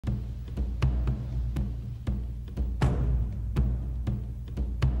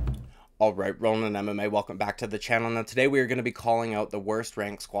Alright, Ronan MMA, welcome back to the channel. Now today we are going to be calling out the worst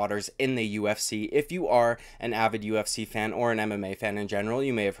ranked squatters in the UFC. If you are an avid UFC fan or an MMA fan in general,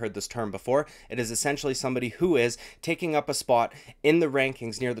 you may have heard this term before. It is essentially somebody who is taking up a spot in the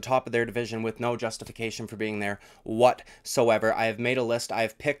rankings near the top of their division with no justification for being there whatsoever. I have made a list. I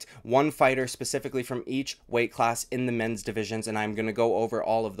have picked one fighter specifically from each weight class in the men's divisions, and I'm going to go over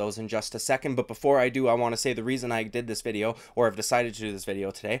all of those in just a second. But before I do, I want to say the reason I did this video, or have decided to do this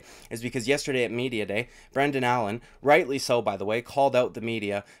video today, is because yesterday at Media Day, Brendan Allen, rightly so by the way, called out the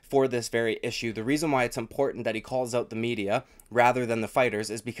media for this very issue. The reason why it's important that he calls out the media rather than the fighters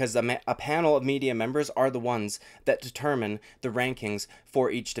is because a panel of media members are the ones that determine the rankings for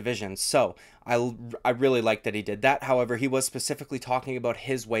each division. So I really like that he did that. However, he was specifically talking about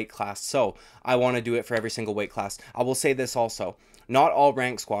his weight class, so I want to do it for every single weight class. I will say this also. Not all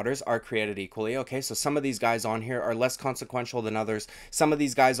ranked squatters are created equally, okay? So some of these guys on here are less consequential than others. Some of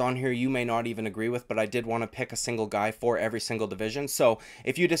these guys on here you may not even agree with, but I did want to pick a single guy for every single division. So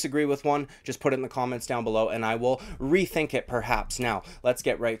if you disagree with one, just put it in the comments down below and I will rethink it perhaps. Now, let's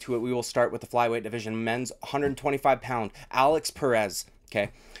get right to it. We will start with the flyweight division, men's 125-pound, Alex Perez,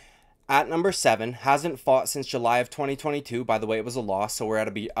 okay? At number 7, hasn't fought since July of 2022. By the way, it was a loss, so we're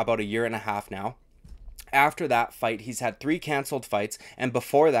at about a year and a half now. After that fight, he's had 3 canceled fights, and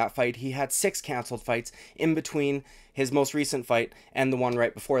before that fight, he had 6 canceled fights in between his most recent fight and the one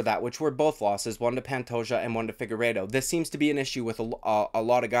right before that, which were both losses, one to Pantoja and one to Figueiredo. This seems to be an issue with a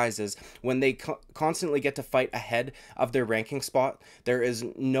lot of guys, is when they constantly get to fight ahead of their ranking spot, there is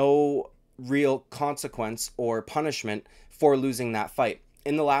no real consequence or punishment for losing that fight.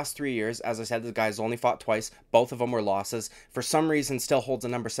 In the last 3 years, as I said, the guy's only fought twice. Both of them were losses. For some reason, still holds a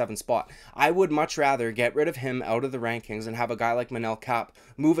number 7 spot. I would much rather get rid of him out of the rankings and have a guy like Manel Kape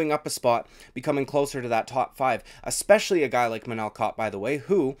moving up a spot, becoming closer to that top 5. Especially a guy like Manel Kape, by the way,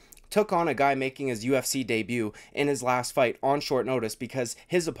 who took on a guy making his UFC debut in his last fight on short notice because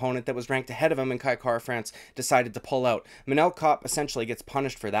his opponent that was ranked ahead of him in Kai Kara-France decided to pull out. Manel Kape essentially gets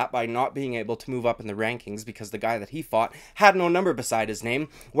punished for that by not being able to move up in the rankings because the guy that he fought had no number beside his name,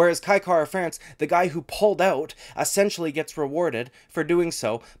 whereas Kai Kara-France, the guy who pulled out, essentially gets rewarded for doing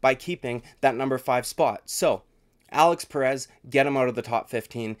so by keeping that number 5 spot. So Alex Perez, get him out of the top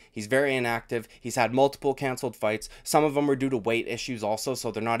 15. He's very inactive. He's had multiple canceled fights. Some of them were due to weight issues also,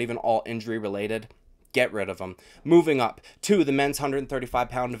 so they're not even all injury related. Get rid of him. Moving up to the men's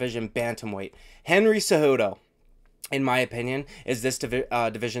 135-pound division, bantamweight, Henry Cejudo, in my opinion, is this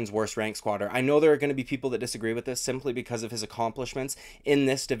division's worst ranked squatter. I know there are going to be people that disagree with this simply because of his accomplishments in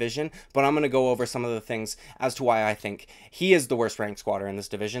this division, but I'm going to go over some of the things as to why I think he is the worst ranked squatter in this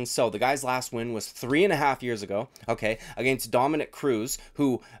division. So the guy's last win was 3.5 years ago, okay, against Dominic Cruz,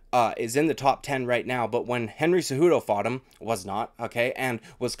 who is in the top 10 right now, but when Henry Cejudo fought him, was not, okay, and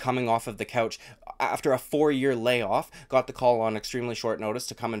was coming off of the couch after a 4-year layoff, got the call on extremely short notice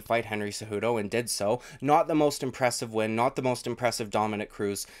to come and fight Henry Cejudo, and did so. Not the most impressive win, not the most impressive Dominic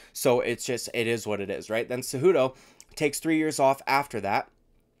Cruz, so it's just, it is what it is, right? Then Cejudo takes 3 years off after that,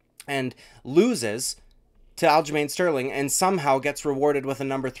 and loses to Aljamain Sterling, and somehow gets rewarded with a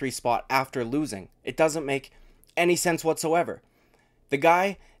number 3 spot after losing. It doesn't make any sense whatsoever. The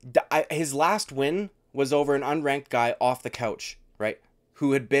guy, his last win was over an unranked guy off the couch, right?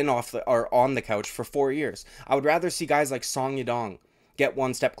 Who had been on the couch for 4 years. I would rather see guys like Song Yadong get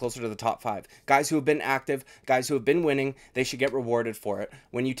one step closer to the top 5. Guys who have been active, guys who have been winning, they should get rewarded for it.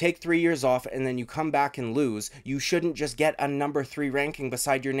 When you take 3 years off and then you come back and lose, you shouldn't just get a number 3 ranking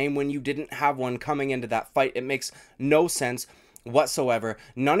beside your name when you didn't have one coming into that fight. It makes no sense whatsoever.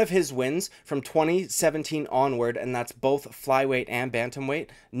 None of his wins from 2017 onward, and that's both flyweight and bantamweight,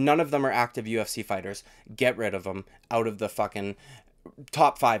 none of them are active UFC fighters. Get rid of them out of the fucking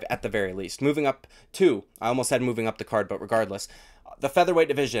top 5 at the very least. Moving up to, I almost said moving up the card, but regardless, the featherweight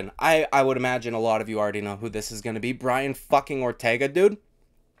division. I would imagine a lot of you already know who this is going to be. Brian fucking Ortega, dude,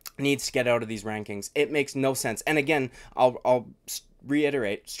 needs to get out of these rankings. It makes no sense. And again, I'll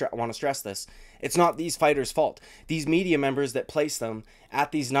reiterate, I want to stress this. It's not these fighters' fault. These media members that place them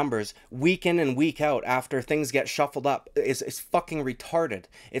at these numbers week in and week out after things get shuffled up is fucking retarded.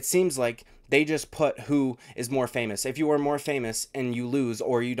 It seems like they just put who is more famous. If you are more famous and you lose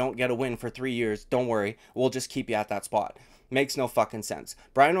or you don't get a win for 3 years, don't worry. We'll just keep you at that spot. Makes no fucking sense.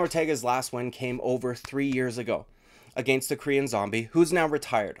 Brian Ortega's last win came over 3 years ago against the Korean Zombie, who's now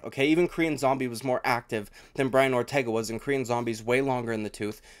retired, okay? Even Korean Zombie was more active than Brian Ortega was, and Korean Zombie's way longer in the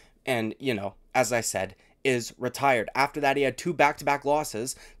tooth, and, you know, as I said, is retired. After that, he had 2 back-to-back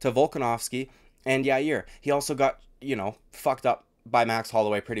losses to Volkanovski and Yair. He also got, you know, fucked up by Max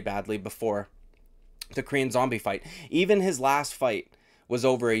Holloway pretty badly before the Korean Zombie fight. Even his last fight was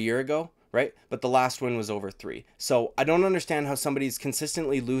over a year ago, right? But the last win was over 3. So I don't understand how somebody's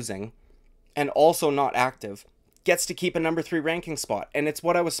consistently losing and also not active gets to keep a number 3 ranking spot. And it's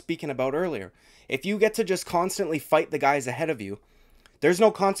what I was speaking about earlier. If you get to just constantly fight the guys ahead of you, there's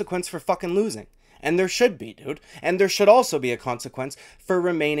no consequence for fucking losing. And there should be, dude. And there should also be a consequence for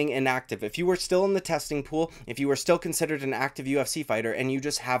remaining inactive. If you were still in the testing pool, if you were still considered an active UFC fighter and you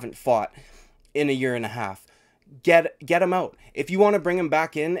just haven't fought in a year and a half, get him out. If you want to bring him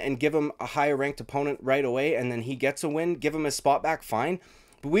back in and give him a higher ranked opponent right away and then he gets a win, give him his spot back, fine.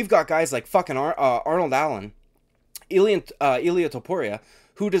 But we've got guys like fucking Arnold Allen, Ilia Topuria,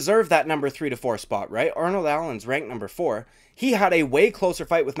 who deserve that number 3 to 4 spot, right? Arnold Allen's ranked number 4. He had a way closer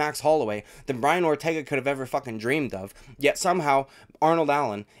fight with Max Holloway than Brian Ortega could have ever fucking dreamed of. Yet somehow, Arnold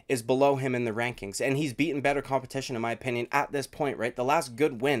Allen is below him in the rankings. And he's beaten better competition, in my opinion, at this point, right? The last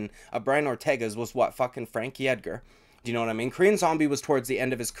good win of Brian Ortega's was what? Fucking Frankie Edgar. Do you know what I mean? Korean Zombie was towards the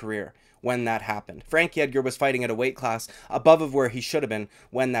end of his career when that happened. Frankie Edgar was fighting at a weight class above of where he should have been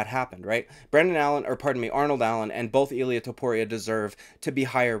when that happened, right? Arnold Allen and both Ilia Topuria deserve to be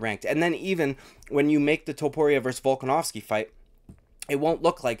higher ranked. And then even when you make the Topuria versus Volkanovski fight, it won't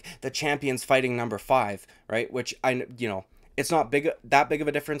look like the champion's fighting number 5, right? Which, it's not that big of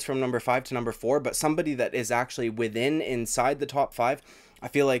a difference from number 5 to number 4, but somebody that is actually inside the top 5, I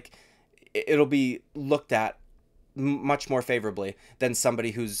feel like it'll be looked at much more favorably than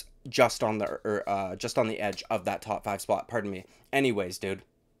somebody who's just on the edge of that top 5 spot. Pardon me. Anyways, dude,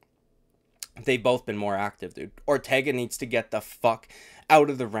 they've both been more active, dude. Ortega needs to get the fuck out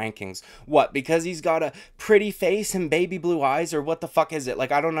of the rankings. What? Because he's got a pretty face and baby blue eyes, or what the fuck is it?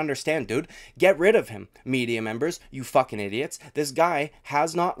 Like, I don't understand, dude. Get rid of him, media members, you fucking idiots. This guy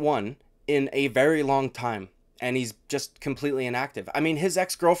has not won in a very long time. And he's just completely inactive. I mean, his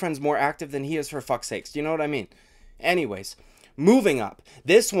ex-girlfriend's more active than he is, for fuck's sakes. Do you know what I mean? Anyways, moving up.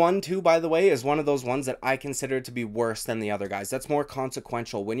 This one, too, by the way, is one of those ones that I consider to be worse than the other guys. That's more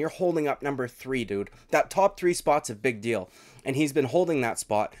consequential. When you're holding up number 3, dude, that top 3 spot's a big deal. And he's been holding that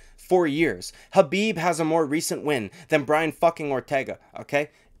spot for years. Khabib has a more recent win than Brian fucking Ortega, okay?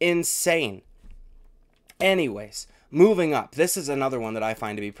 Insane. Anyways, moving up. This is another one that I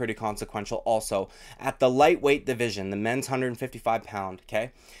find to be pretty consequential also. At the lightweight division, the men's 155 pound,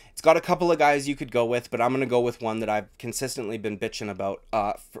 okay? It's got a couple of guys you could go with, but I'm going to go with one that I've consistently been bitching about,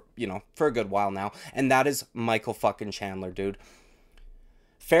 for a good while now. And that is Michael fucking Chandler, dude.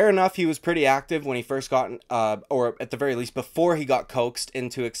 Fair enough, he was pretty active when he first got, or at the very least before he got coaxed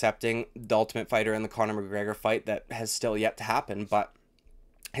into accepting the Ultimate Fighter and the Conor McGregor fight that has still yet to happen, but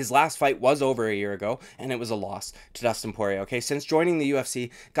his last fight was over a year ago, and it was a loss to Dustin Poirier, okay? Since joining the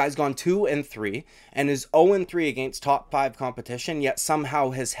UFC, guy's gone 2-3, and is 0-3 against top 5 competition, yet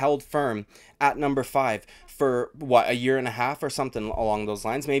somehow has held firm at number 5 for, what, a year and a half or something along those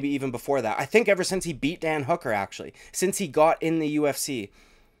lines, maybe even before that. I think ever since he beat Dan Hooker, actually. Since he got in the UFC,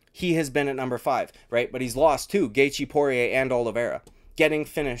 he has been at number 5, right? But he's lost to Gaethje, Poirier, and Oliveira, getting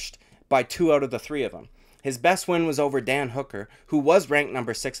finished by 2 out of the 3 of them. His best win was over Dan Hooker, who was ranked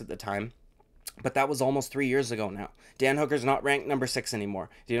number 6 at the time, but that was almost 3 years ago now. Dan Hooker's not ranked number 6 anymore.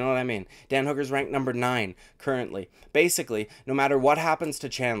 Do you know what I mean? Dan Hooker's ranked number 9 currently. Basically, no matter what happens to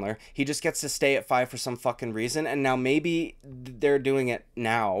Chandler, he just gets to stay at 5 for some fucking reason, and now maybe they're doing it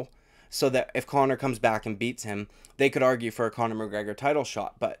now so that if Conor comes back and beats him, they could argue for a Conor McGregor title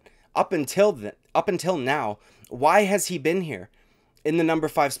shot. But up until now, why has he been here in the number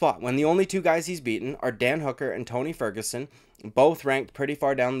 5 spot when the only 2 guys he's beaten are Dan Hooker and Tony Ferguson, both ranked pretty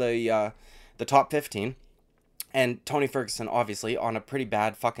far down the top 15, and Tony Ferguson obviously on a pretty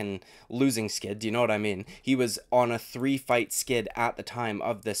bad fucking losing skid. Do you know what I mean? He was on a 3-fight skid at the time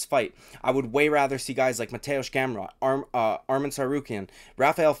of this fight. I would way rather see guys like Mateusz Gamrot, Arman Tsarukyan,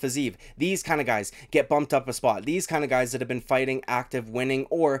 Rafael Fiziev, these kind of guys get bumped up a spot. These kind of guys that have been fighting, active, winning,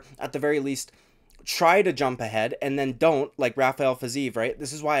 or at the very least try to jump ahead and then don't, like Rafael Fiziev, right?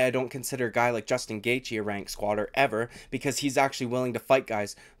 This is why I don't consider a guy like Justin Gaethje a ranked squatter ever, because he's actually willing to fight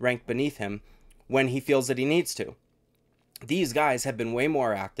guys ranked beneath him when he feels that he needs to. These guys have been way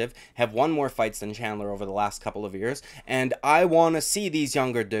more active, have won more fights than Chandler over the last couple of years, and I want to see these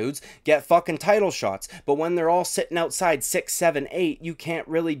younger dudes get fucking title shots, but when they're all sitting outside 6, 7, 8, you can't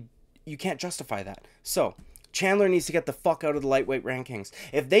justify that. So Chandler needs to get the fuck out of the lightweight rankings.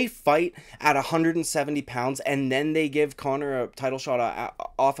 If they fight at 170 pounds and then they give Conor a title shot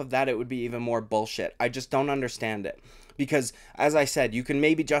off of that, it would be even more bullshit. I just don't understand it. Because, as I said, you can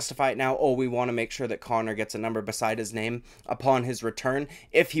maybe justify it now. Oh, we want to make sure that Conor gets a number beside his name upon his return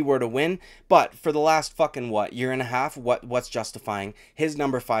if he were to win. But for the last fucking, what, year and a half, what's justifying his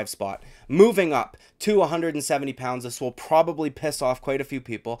number 5 spot? Moving up to 170 pounds. This will probably piss off quite a few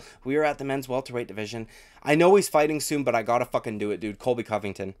people. We are at the men's welterweight division. I know he's fighting soon, but I gotta fucking do it, dude. Colby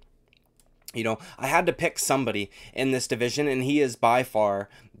Covington. You know, I had to pick somebody in this division, and he is by far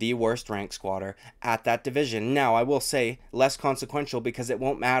the worst ranked squatter at that division. Now, I will say, less consequential because it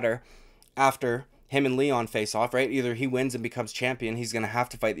won't matter after him and Leon face off, right? Either he wins and becomes champion, he's going to have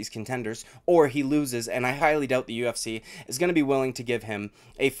to fight these contenders, or he loses, and I highly doubt the UFC is going to be willing to give him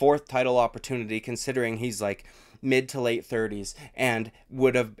a 4th title opportunity, considering he's like mid to late 30s and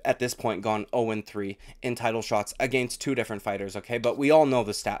would have at this point gone 0-3 in title shots against 2 different fighters, okay? But we all know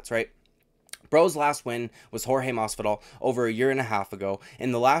the stats, right? Bro's last win was Jorge Masvidal over a year and a half ago.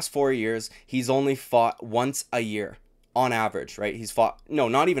 In the last 4 years, he's only fought once a year on average, right? He's fought, no,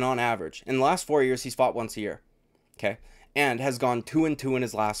 not even on average. In the last 4 years, he's fought once a year, okay? And has gone 2-2 in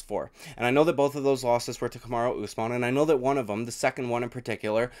his last 4. And I know that both of those losses were to Kamaru Usman, and I know that one of them, the second one in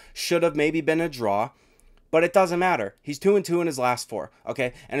particular, should have maybe been a draw, but it doesn't matter. He's 2-2 in his last 4,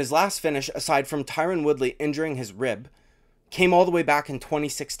 okay? And his last finish, aside from Tyron Woodley injuring his rib, came all the way back in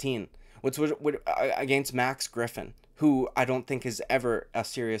 2016. Which was against Max Griffin, who I don't think is ever a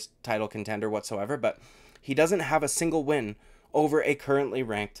serious title contender whatsoever, but he doesn't have a single win over a currently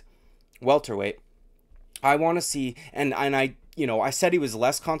ranked welterweight. I want to see, and I, you know, I said he was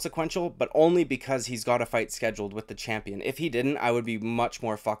less consequential, but only because he's got a fight scheduled with the champion. If he didn't, I would be much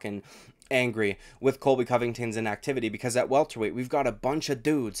more fucking angry with Colby Covington's inactivity, because at welterweight we've got a bunch of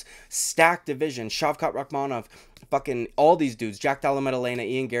dudes, stacked division, Shavkat Rakhmonov, fucking all these dudes, Jack Della Maddalena,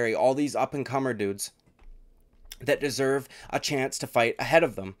 Ian Gary, all these up-and-comer dudes that deserve a chance to fight ahead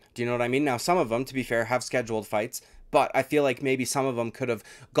of them. Do you know what I mean? Now, some of them, to be fair, have scheduled fights, but I feel like maybe some of them could have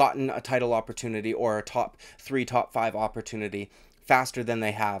gotten a title opportunity or a top 3, top 5 opportunity faster than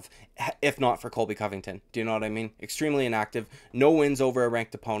they have, if not for Colby Covington. Do you know what I mean? Extremely inactive, no wins over a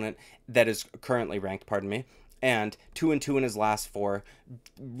ranked opponent that is currently ranked, pardon me, and 2-2 in his last 4.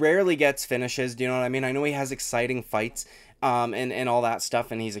 Rarely gets finishes, do you know what I mean? I know he has exciting fights and all that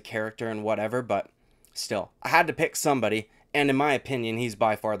stuff, and he's a character and whatever, but still, I had to pick somebody, and in my opinion, he's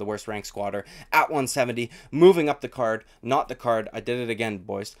by far the worst ranked squatter at 170, moving up the card, not the card. I did it again,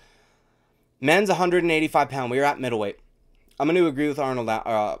 boys. Men's 185 pound, we are at middleweight. I'm going to agree with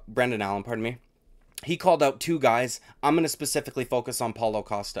Brendan Allen, pardon me. He called out 2 guys. I'm going to specifically focus on Paulo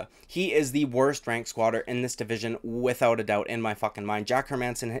Costa. He is the worst ranked squatter in this division, without a doubt, in my fucking mind. Jack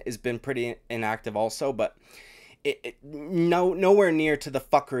Hermanson has been pretty inactive also, but nowhere near to the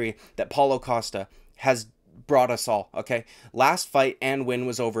fuckery that Paulo Costa has brought us all, okay? Last fight and win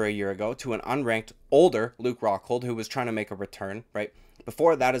was over a year ago to an unranked, older Luke Rockhold, who was trying to make a return, right?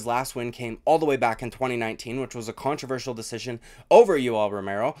 Before that, his last win came all the way back in 2019, which was a controversial decision over Yoel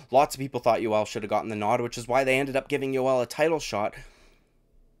Romero. Lots of people thought Yoel should have gotten the nod, which is why they ended up giving Yoel a title shot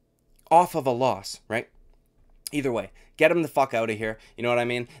off of a loss, right? Either way, get him the fuck out of here. You know what I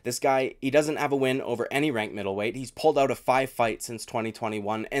mean? This guy, he doesn't have a win over any ranked middleweight. He's pulled out of 5 fights since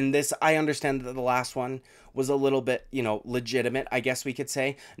 2021. And this, I understand that the last one was a little bit, you know, legitimate, I guess we could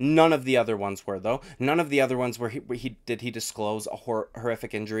say. None of the other ones were, though. None of the other ones were he disclose a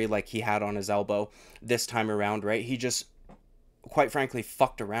horrific injury like he had on his elbow this time around, right? He just, quite frankly,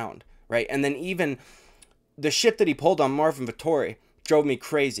 fucked around, right? And then even the shit that he pulled on Marvin Vettori drove me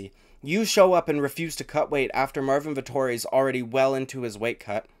crazy. You show up and refuse to cut weight after Marvin Vettori's already well into his weight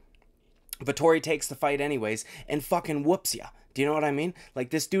cut. Vettori takes the fight anyways and fucking whoops ya. Do you know what I mean? Like,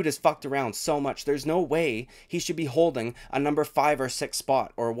 this dude has fucked around so much. There's no way he should be holding a number 5 or 6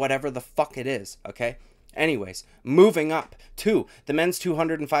 spot or whatever the fuck it is, okay? Anyways, moving up to the men's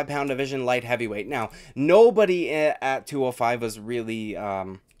 205 pound division, light heavyweight. Now, nobody at 205 was really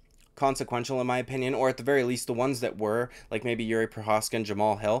consequential in my opinion, or at the very least the ones that were, like maybe Yuri Prochazka and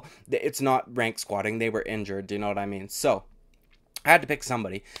Jamal Hill. It's not ranked squatting, they were injured. Do you know what I mean? So I had to pick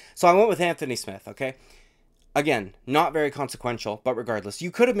somebody, so I went with Anthony Smith. Okay, again, not very consequential, but regardless,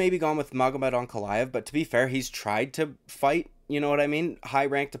 you could have maybe gone with Magomed Ankalaev, but to be fair, he's tried to fight, you know what I mean, high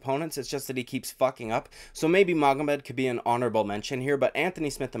ranked opponents. It's just that he keeps fucking up, so maybe Magomed could be an honorable mention here. But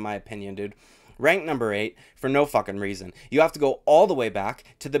Anthony Smith, in my opinion, dude, ranked number 8 for no fucking reason. You have to go all the way back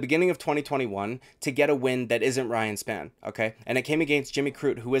to the beginning of 2021 to get a win that isn't Ryan Spann, okay? And it came against Jimmy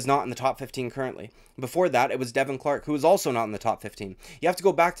Crute, who is not in the top 15 currently. Before that, it was Devin Clark, who is also not in the top 15. You have to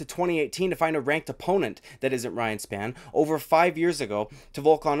go back to 2018 to find a ranked opponent that isn't Ryan Spann. Over 5 years ago to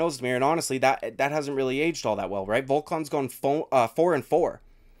Volkan Ozdemir, and honestly, that hasn't really aged all that well, right? Volkan's gone 4-4.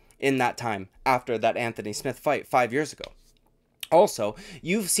 in that time after that Anthony Smith fight 5 years ago. Also,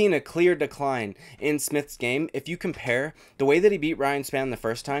 you've seen a clear decline in Smith's game if you compare the way that he beat Ryan Spann the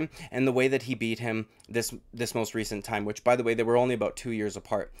first time and the way that he beat him this most recent time, which, by the way, they were only about 2 years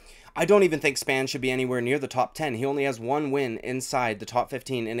apart. I don't even think Spann should be anywhere near the top 10. He only has one win inside the top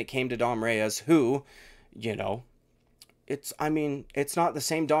 15, and it came to Dom Reyes, who, you know, it's not the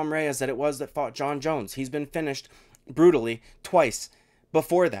same Dom Reyes that it was that fought Jon Jones. He's been finished brutally twice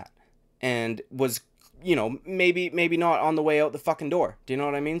before that and was, you know, maybe not on the way out the fucking door. Do you know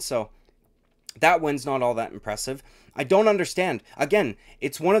what I mean? So that win's not all that impressive. I don't understand. Again,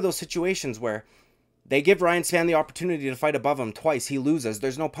 it's one of those situations where they give Ryan Spann the opportunity to fight above him twice. He loses.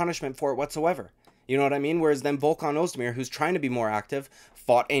 There's no punishment for it whatsoever. You know what I mean? Whereas then Volkan Ozdemir, who's trying to be more active,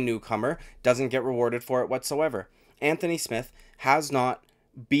 fought a newcomer, doesn't get rewarded for it whatsoever. Anthony Smith has not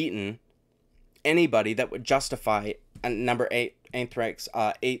beaten anybody that would justify a number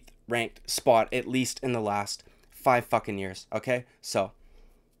 8th ranked spot, at least in the last 5 fucking years. Okay? So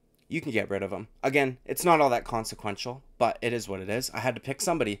you can get rid of him. Again, it's not all that consequential, but it is what it is. I had to pick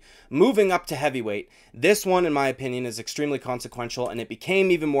somebody. Moving up to heavyweight, this one, in my opinion, is extremely consequential, and it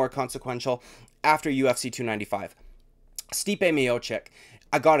became even more consequential after UFC 295. Stipe Miocic.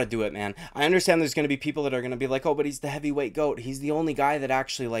 I gotta do it, man. I understand there's gonna be people that are gonna be like, oh, but he's the heavyweight GOAT. He's the only guy that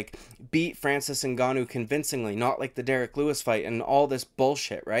actually, like, beat Francis Ngannou convincingly, not like the Derek Lewis fight and all this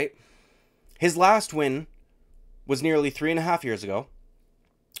bullshit, right? His last win was nearly 3.5 years ago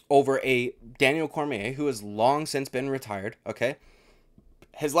over a Daniel Cormier who has long since been retired, okay?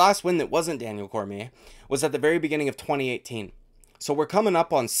 His last win that wasn't Daniel Cormier was at the very beginning of 2018. So we're coming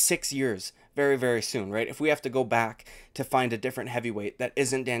up on 6 years very, very soon, right? If we have to go back to find a different heavyweight that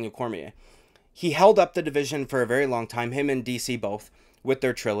isn't Daniel Cormier. He held up the division for a very long time, him and DC both, with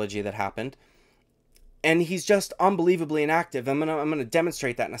their trilogy that happened. And he's just unbelievably inactive. I'm gonna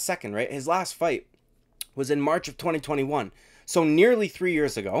demonstrate that in a second, right? His last fight was in March of 2021. So nearly 3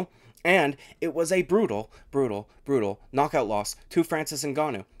 years ago. And it was a brutal knockout loss to Francis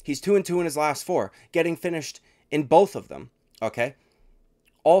Ngannou. He's 2-2 in his last 4, getting finished in both of them, okay?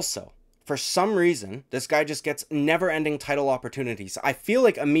 Also, for some reason, this guy just gets never-ending title opportunities. I feel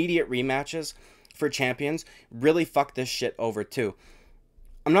like immediate rematches for champions really fuck this shit over too.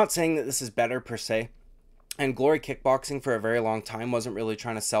 I'm not saying that this is better per se, and Glory Kickboxing for a very long time wasn't really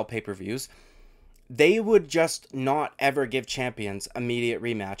trying to sell pay-per-views. They would just not ever give champions immediate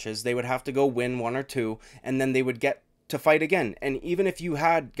rematches. They would have to go win 1 or 2, and then they would get to fight again. And even if you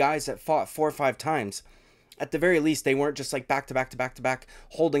had guys that fought 4 or 5 times, at the very least, they weren't just like back to back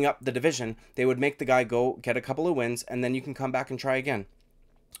holding up the division. They would make the guy go get a couple of wins, and then you can come back and try again.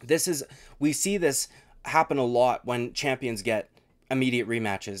 We see this happen a lot when champions get immediate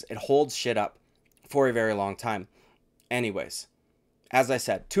rematches. It holds shit up for a very long time. Anyways, as I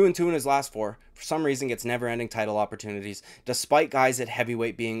said, 2-2 in his last 4. For some reason, gets never-ending title opportunities, despite guys at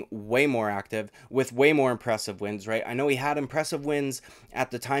heavyweight being way more active, with way more impressive wins, right? I know he had impressive wins at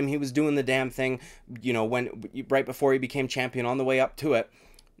the time he was doing the damn thing, you know, right before he became champion, on the way up to it.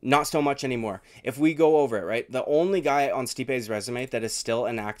 Not so much anymore. If we go over it, right, the only guy on Stipe's resume that is still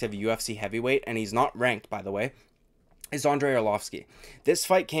an active UFC heavyweight, and he's not ranked, by the way, is Andrei Arlovski. This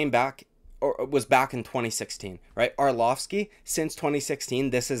fight came back, or was back in 2016, right? Arlovski, since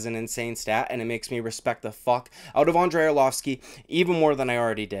 2016, this is an insane stat, and it makes me respect the fuck out of Andrei Arlovski even more than I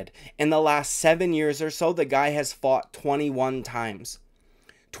already did. In the last 7 years or so, the guy has fought 21 times.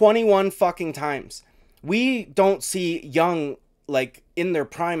 21 fucking times. We don't see young, like, in their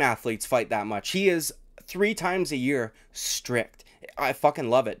prime athletes fight that much. He is 3 times a year strict. I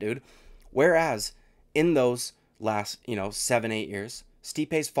fucking love it, dude. Whereas, in those last, 7, 8 years,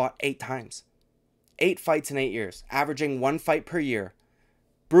 Stipe's fought 8 times. 8 fights in 8 years, averaging 1 fight per year.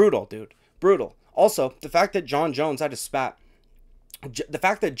 Brutal, dude. Brutal. Also, the fact that Jon Jones, I just spat. The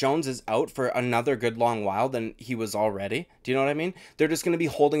fact that Jones is out for another good long while than he was already. Do you know what I mean? They're just going to be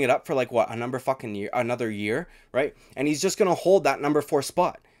holding it up for like, what, another year, right? And he's just going to hold that number 4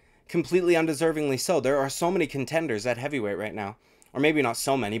 spot. Completely undeservingly so. There are so many contenders at heavyweight right now. Or maybe not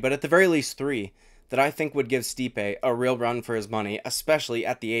so many, but at the very least 3. That I think would give Stipe a real run for his money, especially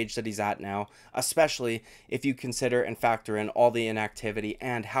at the age that he's at now, especially if you consider and factor in all the inactivity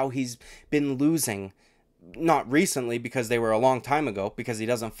and how he's been losing, not recently because they were a long time ago, because he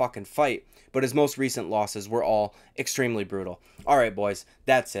doesn't fucking fight, but his most recent losses were all extremely brutal. Alright boys,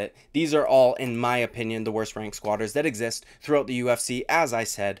 that's it. These are all, in my opinion, the worst ranked squatters that exist throughout the UFC. As I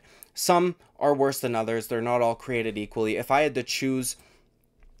said, some are worse than others. They're not all created equally. If I had to choose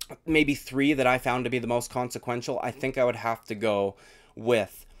maybe 3 that I found to be the most consequential, I think I would have to go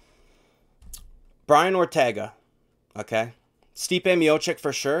with Brian Ortega, okay? Stipe Miocic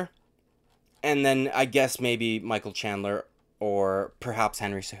for sure. And then I guess maybe Michael Chandler or perhaps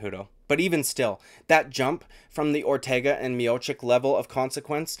Henry Cejudo. But even still, that jump from the Ortega and Miocic level of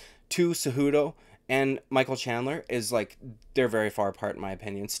consequence to Cejudo and Michael Chandler is like, they're very far apart in my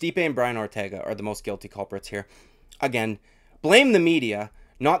opinion. Stipe and Brian Ortega are the most guilty culprits here. Again, blame the media,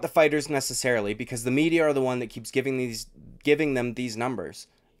 not the fighters necessarily, because the media are the one that keeps giving them these numbers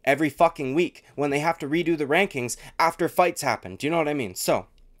every fucking week when they have to redo the rankings after fights happen. Do you know what I mean? So,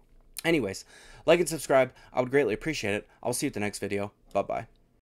 anyways, like and subscribe. I would greatly appreciate it. I'll see you at the next video. Bye-bye.